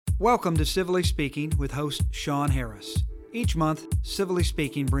Welcome to Civilly Speaking with host Sean Harris. Each month, Civilly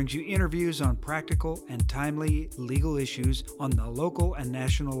Speaking brings you interviews on practical and timely legal issues on the local and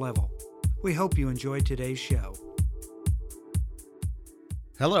national level. We hope you enjoyed today's show.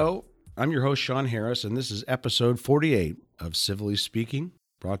 Hello, I'm your host Sean Harris, and this is episode 48 of Civilly Speaking,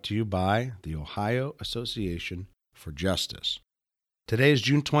 brought to you by the Ohio Association for Justice. Today is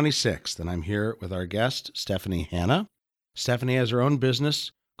June 26th, and I'm here with our guest, Stephanie Hanna. Stephanie has her own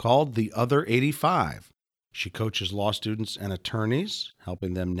business called The Other 85. She coaches law students and attorneys,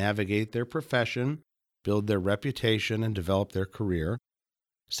 helping them navigate their profession, build their reputation, and develop their career.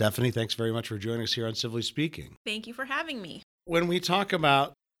 Stephanie, thanks very much for joining us here on Civilly Speaking. Thank you for having me. When we talk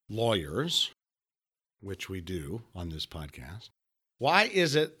about lawyers, which we do on this podcast, why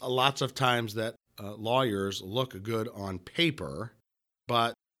is it lots of times that lawyers look good on paper,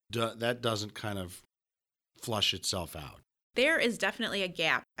 but that doesn't kind of flush itself out? There is definitely a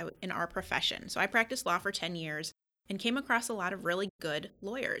gap in our profession. So I practiced law for 10 years and came across a lot of really good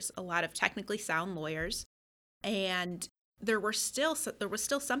lawyers, a lot of technically sound lawyers. And there was still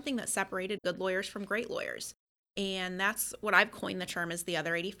something that separated good lawyers from great lawyers. And that's what I've coined the term as the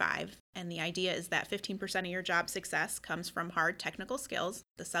other 85. And the idea is that 15% of your job success comes from hard technical skills,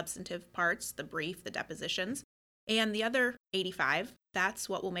 the substantive parts, the brief, the depositions. And the other 85, that's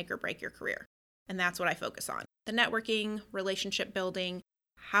what will make or break your career. And that's what I focus on. The networking, relationship building,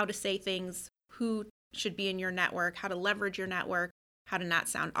 how to say things, who should be in your network, how to leverage your network, how to not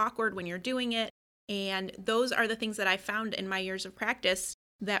sound awkward when you're doing it. And those are the things that I found in my years of practice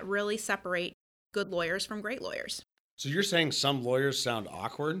that really separate good lawyers from great lawyers. So you're saying some lawyers sound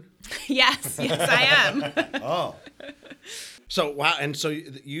awkward? Yes, I am. Oh. So, wow. And so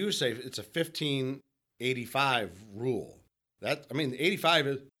you say it's a 1585 rule.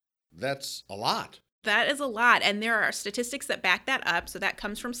 85 that's a lot. That is a lot. And there are statistics that back that up. So that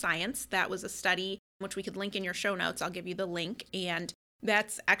comes from science. That was a study, which we could link in your show notes. I'll give you the link. And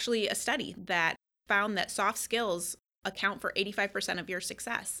that's actually a study that found that soft skills account for 85% of your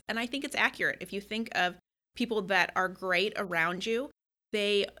success. And I think it's accurate. If you think of people that are great around you,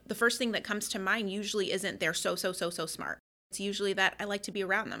 the first thing that comes to mind usually isn't they're so smart. It's usually that I like to be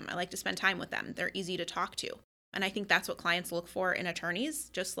around them. I like to spend time with them. They're easy to talk to. And I think that's what clients look for in attorneys,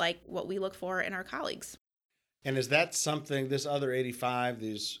 just like what we look for in our colleagues. And is that something, this other 85,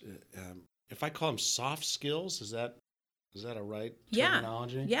 these, if I call them soft skills, is that a right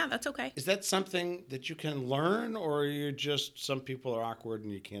terminology? Yeah, that's okay. Is that something that you can learn, or you're just, some people are awkward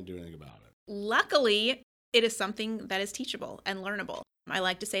and you can't do anything about it? Luckily, it is something that is teachable and learnable. I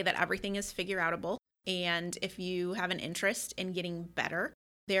like to say that everything is figure-outable. And if you have an interest in getting better,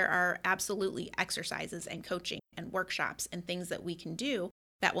 there are absolutely exercises and coaching and workshops and things that we can do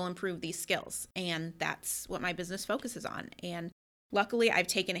that will improve these skills. And that's what my business focuses on. And luckily, I've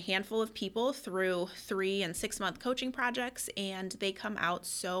taken a handful of people through 3 and 6 month coaching projects, and they come out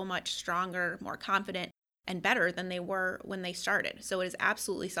so much stronger, more confident, and better than they were when they started. So it is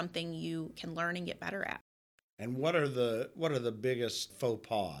absolutely something you can learn and get better at. And what are the biggest faux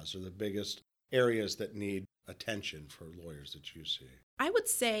pas or the biggest areas that need attention for lawyers that you see? I would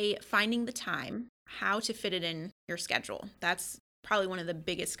say finding the time, how to fit it in your schedule. That's probably one of the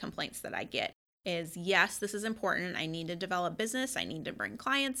biggest complaints that I get is, yes, this is important. I need to develop business. I need to bring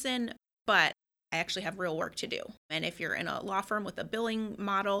clients in, but I actually have real work to do. And if you're in a law firm with a billing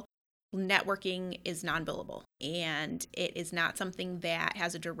model, networking is non-billable, and it is not something that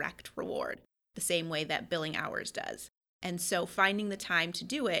has a direct reward the same way that billing hours does. And so finding the time to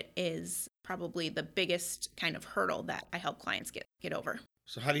do it is probably the biggest kind of hurdle that I help clients get over.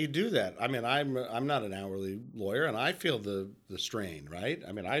 So how do you do that? I mean, I'm not an hourly lawyer, and I feel the strain, right?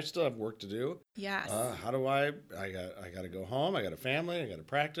 I mean, I still have work to do. Yes. How do I got to go home. I got a family. I got to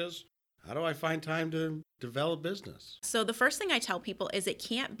practice. How do I find time to develop business? So the first thing I tell people is it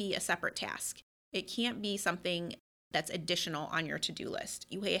can't be a separate task. It can't be something that's additional on your to-do list.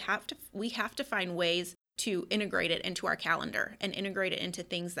 We have to find ways to integrate it into our calendar and integrate it into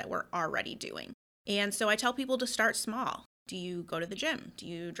things that we're already doing. And so I tell people to start small. Do you go to the gym? Do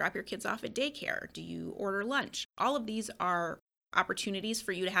you drop your kids off at daycare? Do you order lunch? All of these are opportunities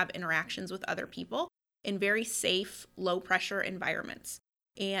for you to have interactions with other people in very safe, low-pressure environments.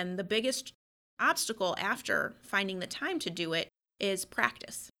 And the biggest obstacle after finding the time to do it is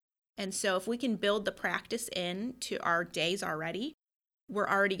practice. And so if we can build the practice into our days already, we're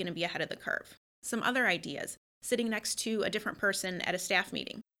already going to be ahead of the curve. Some other ideas: sitting next to a different person at a staff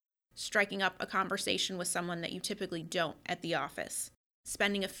meeting, striking up a conversation with someone that you typically don't at the office,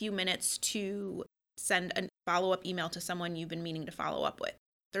 spending a few minutes to send a follow-up email to someone you've been meaning to follow up with.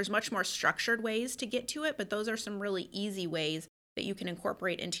 There's much more structured ways to get to it, but those are some really easy ways that you can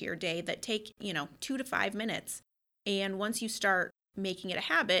incorporate into your day that take, 2 to 5 minutes. And once you start making it a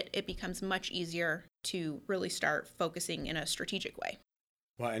habit, it becomes much easier to really start focusing in a strategic way.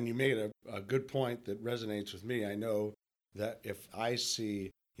 Well, and you made a good point that resonates with me. I know that if I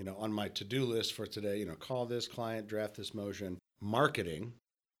see, on my to-do list for today, call this client, draft this motion, marketing,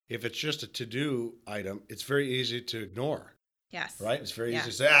 if it's just a to-do item, it's very easy to ignore. Yes. Right? It's very easy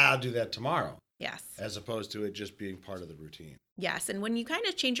to say, I'll do that tomorrow. Yes. As opposed to it just being part of the routine. Yes. And when you kind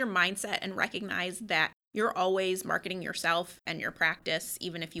of change your mindset and recognize that you're always marketing yourself and your practice,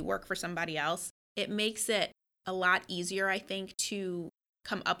 even if you work for somebody else, it makes it a lot easier, I think, to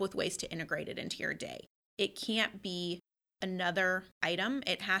come up with ways to integrate it into your day. It can't be another item.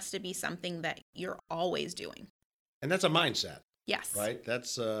 It has to be something that you're always doing. And that's a mindset. Yes. Right?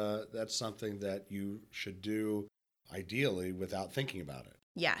 That's something that you should do ideally without thinking about it.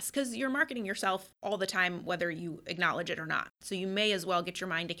 Yes, because you're marketing yourself all the time, whether you acknowledge it or not. So you may as well get your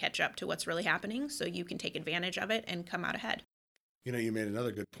mind to catch up to what's really happening so you can take advantage of it and come out ahead. You made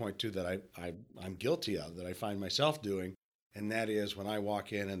another good point, too, that I'm guilty of, that I find myself doing, and that is when I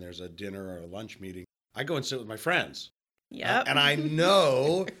walk in and there's a dinner or a lunch meeting, I go and sit with my friends. Yep. And I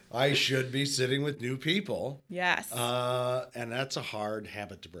know I should be sitting with new people. Yes. And that's a hard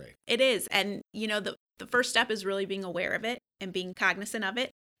habit to break. It is. And, the first step is really being aware of it and being cognizant of it.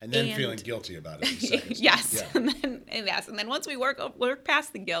 And then feeling guilty about it. In the second yes. step. Yeah. And then once we work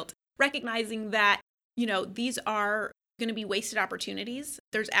past the guilt, recognizing that, these are going to be wasted opportunities.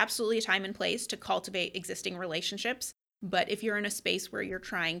 There's absolutely a time and place to cultivate existing relationships. But if you're in a space where you're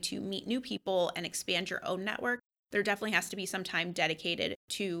trying to meet new people and expand your own network, there definitely has to be some time dedicated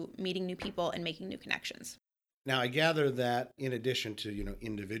to meeting new people and making new connections. Now, I gather that in addition to,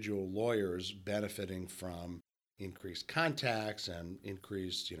 individual lawyers benefiting from increased contacts and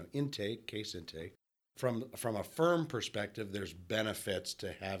increased, case intake, from a firm perspective, there's benefits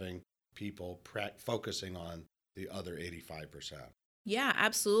to having people focusing on the other 85%. Yeah,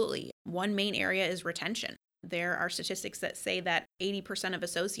 absolutely. One main area is retention. There are statistics that say that 80% of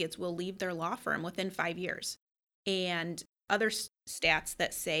associates will leave their law firm within 5 years. And other stats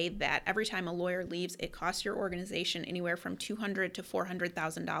that say that every time a lawyer leaves, it costs your organization anywhere from $200,000 to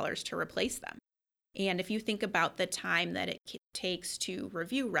 $400,000 to replace them. And if you think about the time that it takes to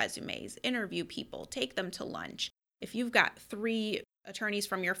review resumes, interview people, take them to lunch, if you've got 3 attorneys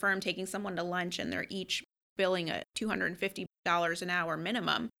from your firm taking someone to lunch and they're each billing a $250 an hour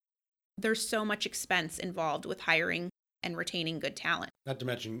minimum, there's so much expense involved with hiring and retaining good talent. Not to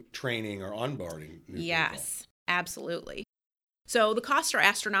mention training or onboarding new Yes, people. Absolutely. So the costs are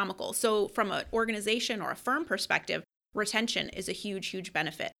astronomical. So from an organization or a firm perspective, retention is a huge, huge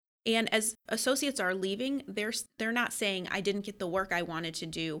benefit. And as associates are leaving, they're not saying, I didn't get the work I wanted to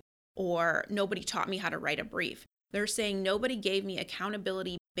do, or nobody taught me how to write a brief. They're saying nobody gave me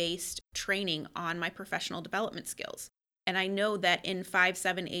accountability-based training on my professional development skills. And I know that in 5,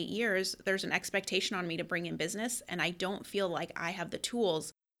 7, 8 years, there's an expectation on me to bring in business, and I don't feel like I have the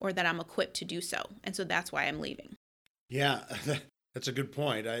tools or that I'm equipped to do so. And so that's why I'm leaving. Yeah, that's a good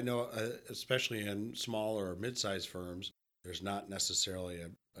point. I know, especially in small or mid-sized firms, there's not necessarily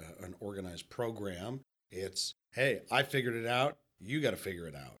an organized program. It's, hey, I figured it out. You got to figure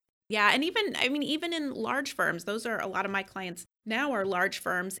it out. Yeah, and even in large firms, those are a lot of my clients now are large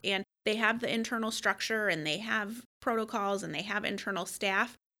firms, and they have the internal structure and they have protocols and they have internal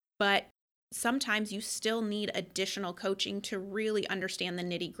staff, but sometimes you still need additional coaching to really understand the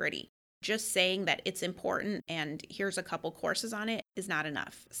nitty-gritty. Just saying that it's important and here's a couple courses on it is not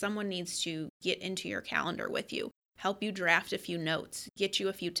enough. Someone needs to get into your calendar with you, help you draft a few notes, get you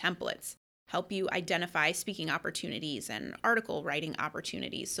a few templates, help you identify speaking opportunities and article writing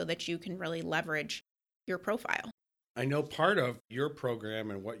opportunities so that you can really leverage your profile. I know part of your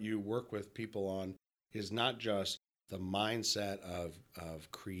program and what you work with people on is not just the mindset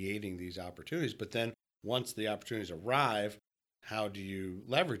of creating these opportunities, but then once the opportunities arrive, how do you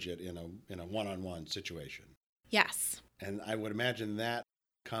leverage it in a one-on-one situation? Yes. And I would imagine that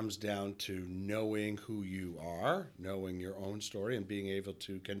comes down to knowing who you are, knowing your own story, and being able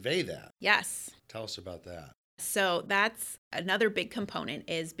to convey that. Yes. Tell us about that. So that's another big component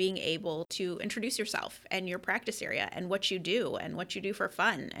is being able to introduce yourself and your practice area and what you do for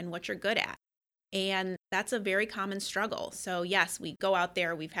fun and what you're good at. And that's a very common struggle. So yes, we go out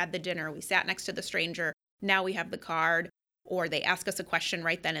there, we've had the dinner, we sat next to the stranger, now we have the card, or they ask us a question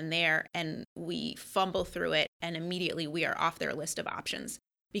right then and there, and we fumble through it, and immediately we are off their list of options.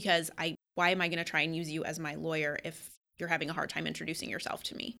 Because why am I going to try and use you as my lawyer if you're having a hard time introducing yourself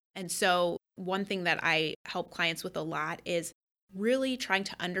to me? And so one thing that I help clients with a lot is really trying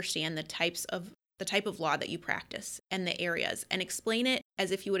to understand the types of the type of law that you practice and the areas, and explain it as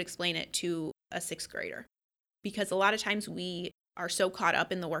if you would explain it to a 6th grader. Because a lot of times we are so caught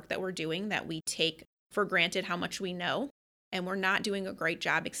up in the work that we're doing that we take for granted how much we know, and we're not doing a great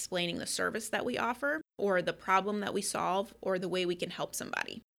job explaining the service that we offer or the problem that we solve or the way we can help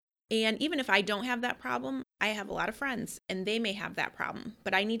somebody. And even if I don't have that problem, I have a lot of friends and they may have that problem,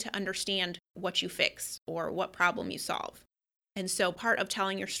 but I need to understand what you fix or what problem you solve. And so part of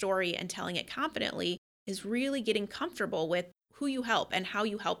telling your story and telling it confidently is really getting comfortable with who you help and how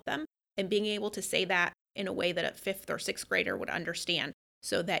you help them, and being able to say that in a way that a 5th or 6th grader would understand,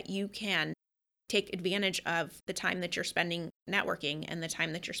 so that you can take advantage of the time that you're spending networking and the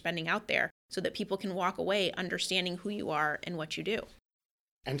time that you're spending out there, so that people can walk away understanding who you are and what you do.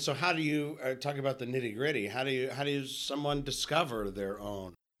 And so how do you talk about the nitty gritty? How do someone discover their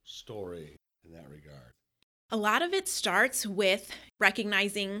own story in that regard? A lot of it starts with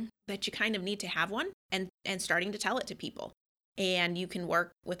recognizing that you kind of need to have one and starting to tell it to people. And you can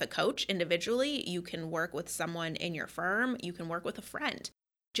work with a coach individually. You can work with someone in your firm. You can work with a friend.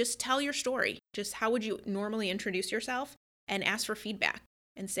 Just tell your story. Just how would you normally introduce yourself, and ask for feedback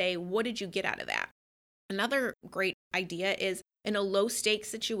and say, what did you get out of that? Another great idea is, in a low stakes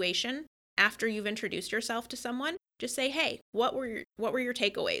situation, after you've introduced yourself to someone, just say, hey, what were your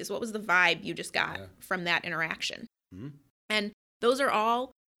takeaways? What was the vibe you just got from that interaction? Mm-hmm. And those are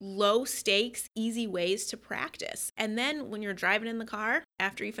all low stakes, easy ways to practice. And then when you're driving in the car,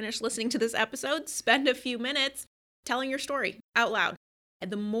 after you finish listening to this episode, spend a few minutes telling your story out loud. And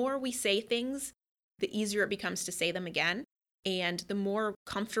the more we say things, the easier it becomes to say them again. And the more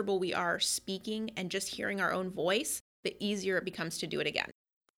comfortable we are speaking and just hearing our own voice, the easier it becomes to do it again.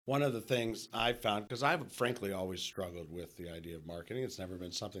 One of the things I've found, because I've frankly always struggled with the idea of marketing, it's never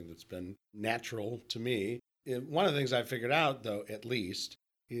been something that's been natural to me. One of the things I figured out, though, at least,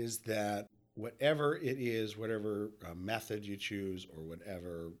 is that whatever it is, whatever method you choose or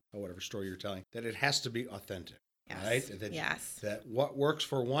whatever story you're telling, that it has to be authentic, right? That what works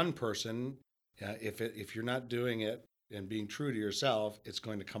for one person, if you're not doing it and being true to yourself, it's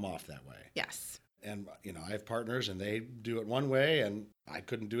going to come off that way. Yes. And, I have partners and they do it one way and I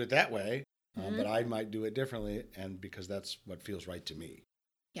couldn't do it that way, but I might do it differently, and because that's what feels right to me.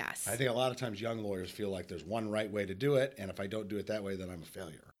 Yes. I think a lot of times young lawyers feel like there's one right way to do it, and if I don't do it that way, then I'm a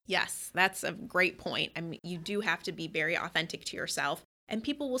failure. Yes, that's a great point. I mean, you do have to be very authentic to yourself, and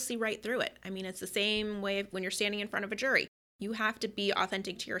people will see right through it. I mean, it's the same way when you're standing in front of a jury. You have to be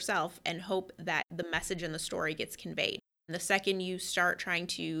authentic to yourself and hope that the message and the story gets conveyed. And the second you start trying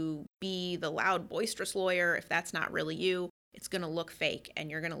to be the loud, boisterous lawyer, if that's not really you, it's going to look fake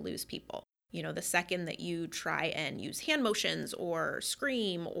and you're going to lose people. The second that you try and use hand motions or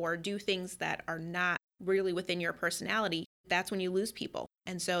scream or do things that are not really within your personality, that's when you lose people.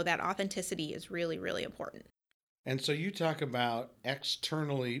 And so that authenticity is really, really important. And so you talk about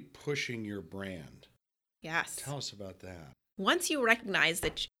externally pushing your brand. Yes. Tell us about that. Once you recognize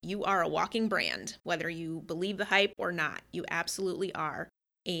that you are a walking brand, whether you believe the hype or not, you absolutely are.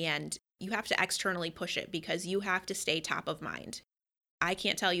 And you have to externally push it because you have to stay top of mind. I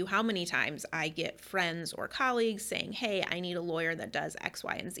can't tell you how many times I get friends or colleagues saying, hey, I need a lawyer that does X,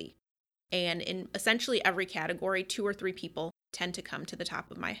 Y, and Z. And in essentially every category, 2 or 3 people tend to come to the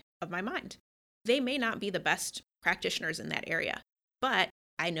top of my mind. They may not be the best practitioners in that area, but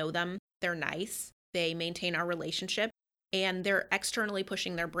I know them, they're nice, they maintain our relationship, and they're externally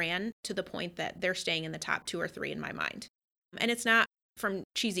pushing their brand to the point that they're staying in the top 2 or 3 in my mind. And it's not from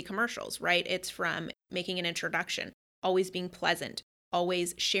cheesy commercials, right? It's from making an introduction, always being pleasant,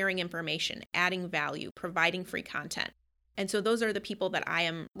 always sharing information, adding value, providing free content. And so those are the people that I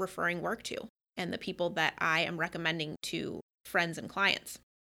am referring work to and the people that I am recommending to friends and clients.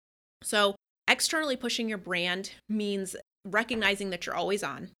 So externally pushing your brand means recognizing that you're always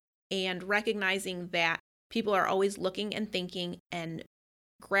on and recognizing that people are always looking and thinking and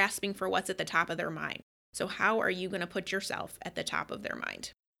grasping for what's at the top of their mind. So how are you going to put yourself at the top of their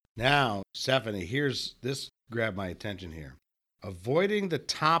mind? Now, Stephanie, this grabbed my attention here. Avoiding the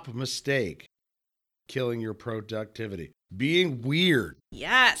top mistake, killing your productivity. Being weird.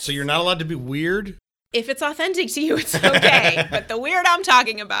 Yes. So you're not allowed to be weird? If it's authentic to you, it's okay. But the weird I'm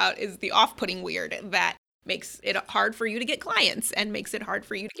talking about is the off-putting weird that makes it hard for you to get clients and makes it hard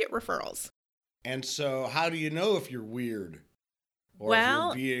for you to get referrals. And so how do you know if you're weird or if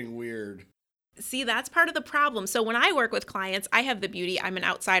you're being weird? See, that's part of the problem. So when I work with clients, I have the beauty, I'm an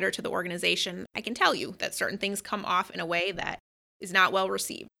outsider to the organization. I can tell you that certain things come off in a way that is not well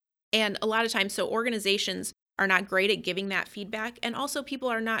received. And a lot of times, so organizations are not great at giving that feedback. And also people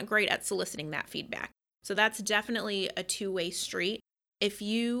are not great at soliciting that feedback. So that's definitely a two-way street. if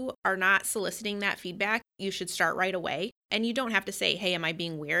you are not soliciting that feedback, you should start right away. And you don't have to say, hey, am I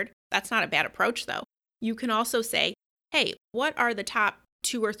being weird? That's not a bad approach, though. You can also say, hey, what are the top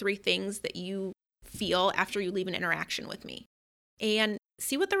 2 or 3 things that you feel after you leave an interaction with me? And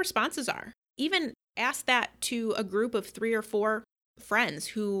see what the responses are. Even ask that to a group of 3 or 4 friends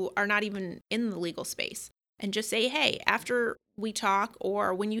who are not even in the legal space. And just say, hey, after we talk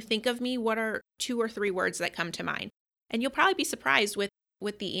or when you think of me, what are 2 or 3 words that come to mind? And you'll probably be surprised with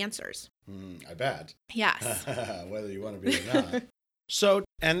the answers. I bet. Yes. Whether you want to be or not. So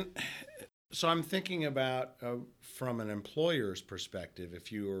I'm thinking about from an employer's perspective,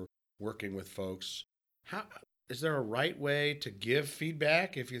 if you are working with folks, is there a right way to give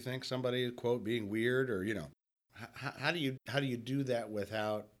feedback if you think somebody is, quote, being weird, or, how do you do that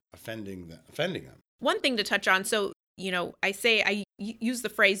without offending them? One thing to touch on, so, I use the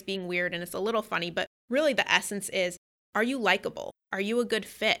phrase being weird, and it's a little funny, but really the essence is, are you likable? Are you a good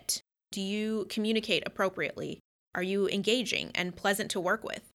fit? Do you communicate appropriately? Are you engaging and pleasant to work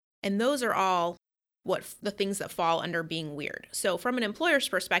with? And those are all the things that fall under being weird. So from an employer's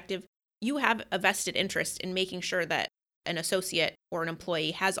perspective, you have a vested interest in making sure that an associate or an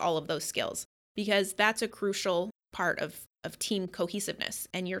employee has all of those skills, because that's a crucial part of team cohesiveness,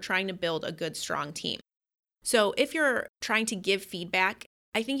 and you're trying to build a good, strong team. So if you're trying to give feedback,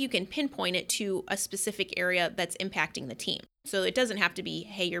 I think you can pinpoint it to a specific area that's impacting the team. So it doesn't have to be,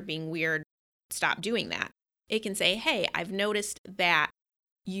 hey, you're being weird, stop doing that. It can say, hey, I've noticed that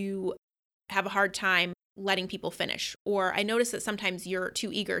you have a hard time letting people finish, or I notice that sometimes you're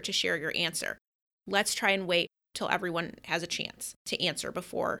too eager to share your answer. Let's try and wait till everyone has a chance to answer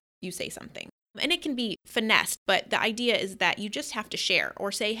before you say something. And it can be finessed, but the idea is that you just have to share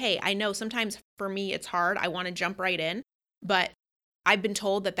or say, hey, I know sometimes for me it's hard. I want to jump right in, but I've been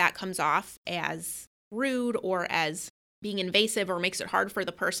told that comes off as rude or as being invasive or makes it hard for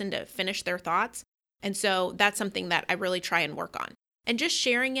the person to finish their thoughts. And so that's something that I really try and work on. And just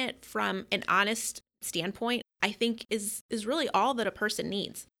sharing it from an honest standpoint, I think is really all that a person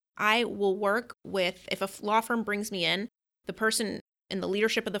needs. I will work with, if a law firm brings me in, the person in the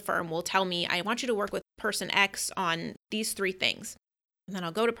leadership of the firm will tell me, I want you to work with person X on these 3 things. And then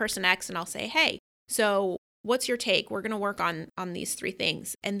I'll go to person X and I'll say, hey, so what's your take? We're going to work on these 3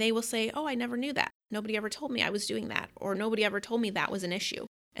 things. And they will say, oh, I never knew that. Nobody ever told me I was doing that, or nobody ever told me that was an issue.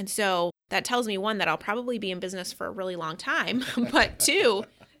 And so that tells me, 1, that I'll probably be in business for a really long time, but 2,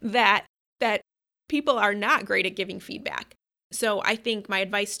 that people are not great at giving feedback. So I think my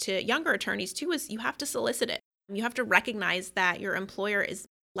advice to younger attorneys too is you have to solicit it. You have to recognize that your employer is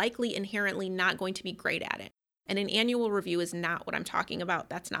likely inherently not going to be great at it. And an annual review is not what I'm talking about.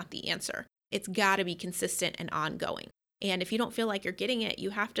 That's not the answer. It's got to be consistent and ongoing. And if you don't feel like you're getting it,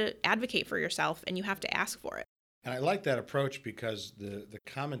 you have to advocate for yourself and you have to ask for it. And I like that approach because the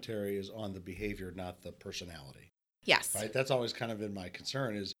commentary is on the behavior, not the personality. Yes. Right? That's always kind of been my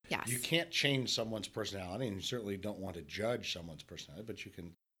concern is yes. You can't change someone's personality, and you certainly don't want to judge someone's personality, but you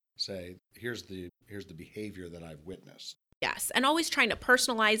can say, here's the behavior that I've witnessed. Yes. And always trying to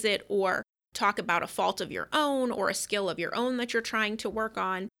personalize it or talk about a fault of your own or a skill of your own that you're trying to work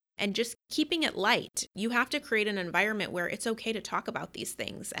on, and just keeping it light. You have to create an environment where it's okay to talk about these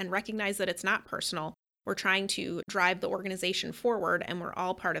things and recognize that it's not personal. We're trying to drive the organization forward, and we're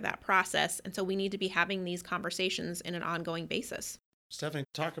all part of that process. And so we need to be having these conversations in an ongoing basis. Stephanie,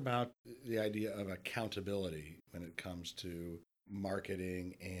 talk about the idea of accountability when it comes to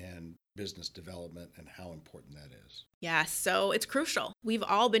marketing and business development and how important that is. Yes, so it's crucial. We've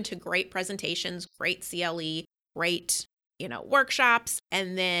all been to great presentations, great CLE, great, workshops,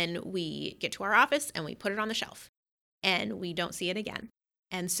 and then we get to our office and we put it on the shelf and we don't see it again.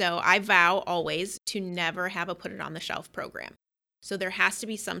 And so I vow always to never have a put it on the shelf program. So there has to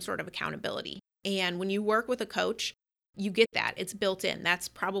be some sort of accountability. And when you work with a coach, you get that. It's built in. That's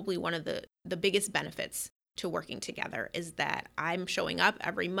probably one of the biggest benefits to working together is that I'm showing up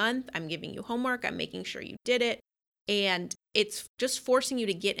every month. I'm giving you homework. I'm making sure you did it. And it's just forcing you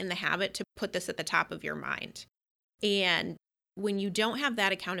to get in the habit to put this at the top of your mind. And when you don't have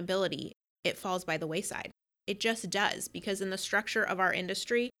that accountability, it falls by the wayside. It just does, because in the structure of our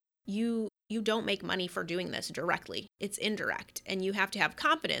industry, you don't make money for doing this directly. It's indirect, and you have to have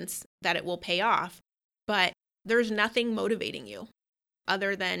confidence that it will pay off, but there's nothing motivating you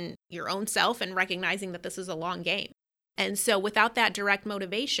other than your own self and recognizing that this is a long game. And so without that direct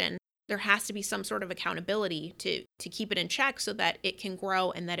motivation, there has to be some sort of accountability to keep it in check so that it can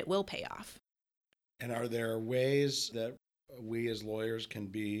grow and that it will pay off. And are there ways that we as lawyers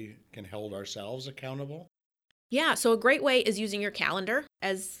can hold ourselves accountable? Yeah, so a great way is using your calendar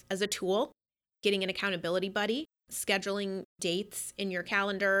as a tool, getting an accountability buddy. scheduling dates in your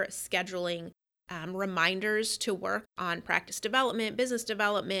calendar, scheduling reminders to work on practice development, business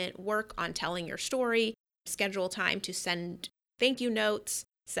development, work on telling your story, schedule time to send thank you notes,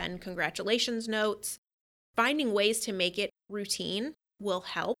 send congratulations notes. Finding ways to make it routine will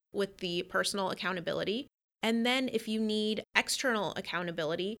help with the personal accountability. And then if you need external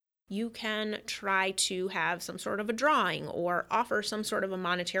accountability, you can try to have some sort of a drawing or offer some sort of a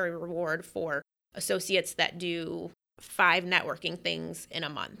monetary reward for associates that do 5 networking things in a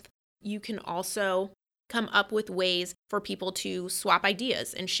month. You can also come up with ways for people to swap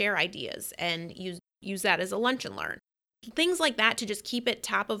ideas and share ideas and use that as a lunch and learn. Things like that to just keep it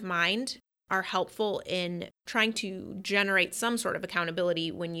top of mind are helpful in trying to generate some sort of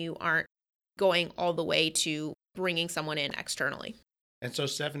accountability when you aren't going all the way to bringing someone in externally. And so,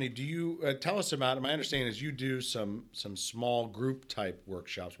 Stephanie, do you tell us about it? My understanding is you do some small group type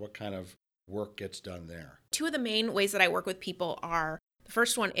workshops. What kind of work gets done there? 2 of the main ways that I work with people are, the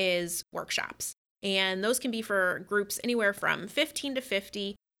first one is workshops. And those can be for groups anywhere from 15 to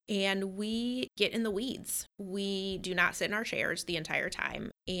 50. And we get in the weeds. We do not sit in our chairs the entire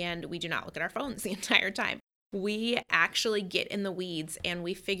time. And we do not look at our phones the entire time. We actually get in the weeds and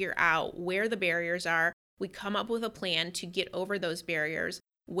we figure out where the barriers are. We come up with a plan to get over those barriers,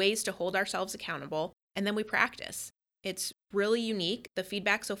 ways to hold ourselves accountable, and then we practice. It's really unique. The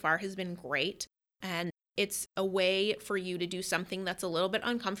feedback so far has been great, and it's a way for you to do something that's a little bit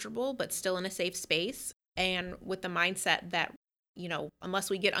uncomfortable, but still in a safe space, and with the mindset that, unless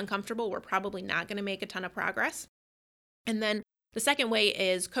we get uncomfortable, we're probably not going to make a ton of progress. And then the second way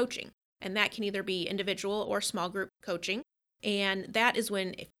is coaching, and that can either be individual or small group coaching, and that is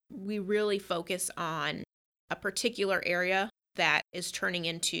when we really focus on a particular area that is turning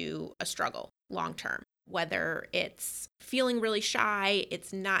into a struggle long term, whether it's feeling really shy,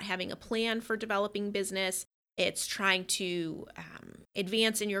 it's not having a plan for developing business, it's trying to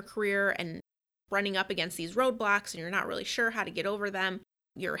advance in your career and running up against these roadblocks and you're not really sure how to get over them.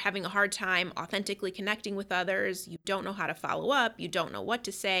 You're having a hard time authentically connecting with others. You don't know how to follow up. You don't know what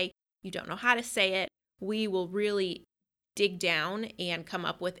to say. You don't know how to say it. We will really dig down and come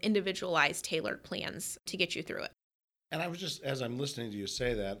up with individualized, tailored plans to get you through it. And I was just, as I'm listening to you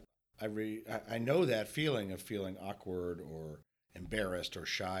say that, I know that feeling of feeling awkward or embarrassed or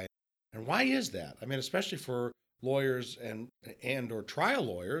shy. And why is that? I mean, especially for lawyers and or trial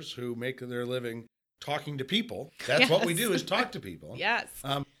lawyers who make their living talking to people. That's what we do, is talk to people. Yes.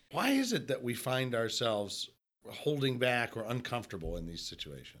 Why is it that we find ourselves holding back or uncomfortable in these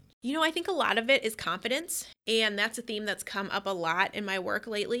situations? I think a lot of it is confidence, and that's a theme that's come up a lot in my work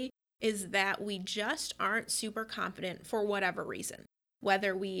lately, is that we just aren't super confident for whatever reason.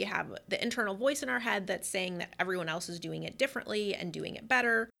 Whether we have the internal voice in our head that's saying that everyone else is doing it differently and doing it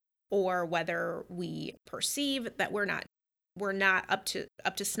better, or whether we perceive that we're not up to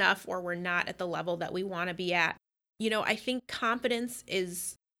snuff, or we're not at the level that we want to be at. I think confidence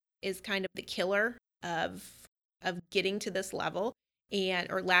is kind of the killer of getting to this level,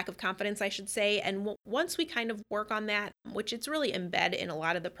 or lack of confidence, I should say. And once we kind of work on that, which it's really embedded in a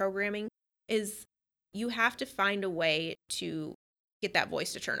lot of the programming, is you have to find a way to get that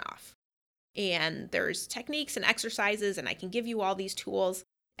voice to turn off. And there's techniques and exercises, and I can give you all these tools,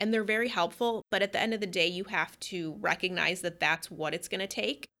 and they're very helpful. But at the end of the day, you have to recognize that that's what it's going to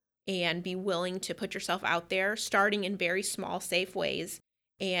take and be willing to put yourself out there, starting in very small, safe ways,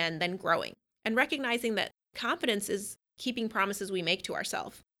 and then growing. And recognizing that confidence is keeping promises we make to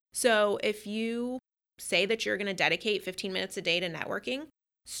ourselves. So if you say that you're going to dedicate 15 minutes a day to networking,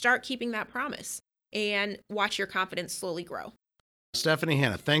 start keeping that promise and watch your confidence slowly grow. Stephanie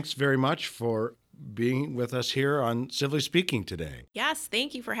Hanna, thanks very much for being with us here on Civilly Speaking today. Yes,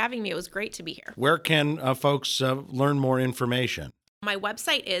 thank you for having me. It was great to be here. Where can folks learn more information? My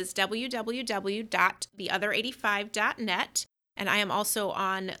website is www.theother85.net, and I am also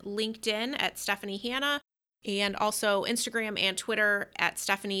on LinkedIn at Stephanie Hanna, and also Instagram and Twitter at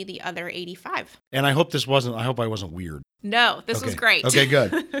Stephanie the Other 85. And I hope I wasn't weird. No, this was great. Okay,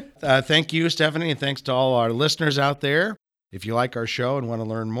 good. Thank you, Stephanie, and thanks to all our listeners out there. If you like our show and want to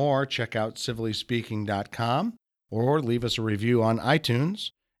learn more, check out civillyspeaking.com or leave us a review on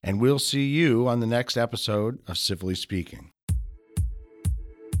iTunes, and we'll see you on the next episode of Civilly Speaking.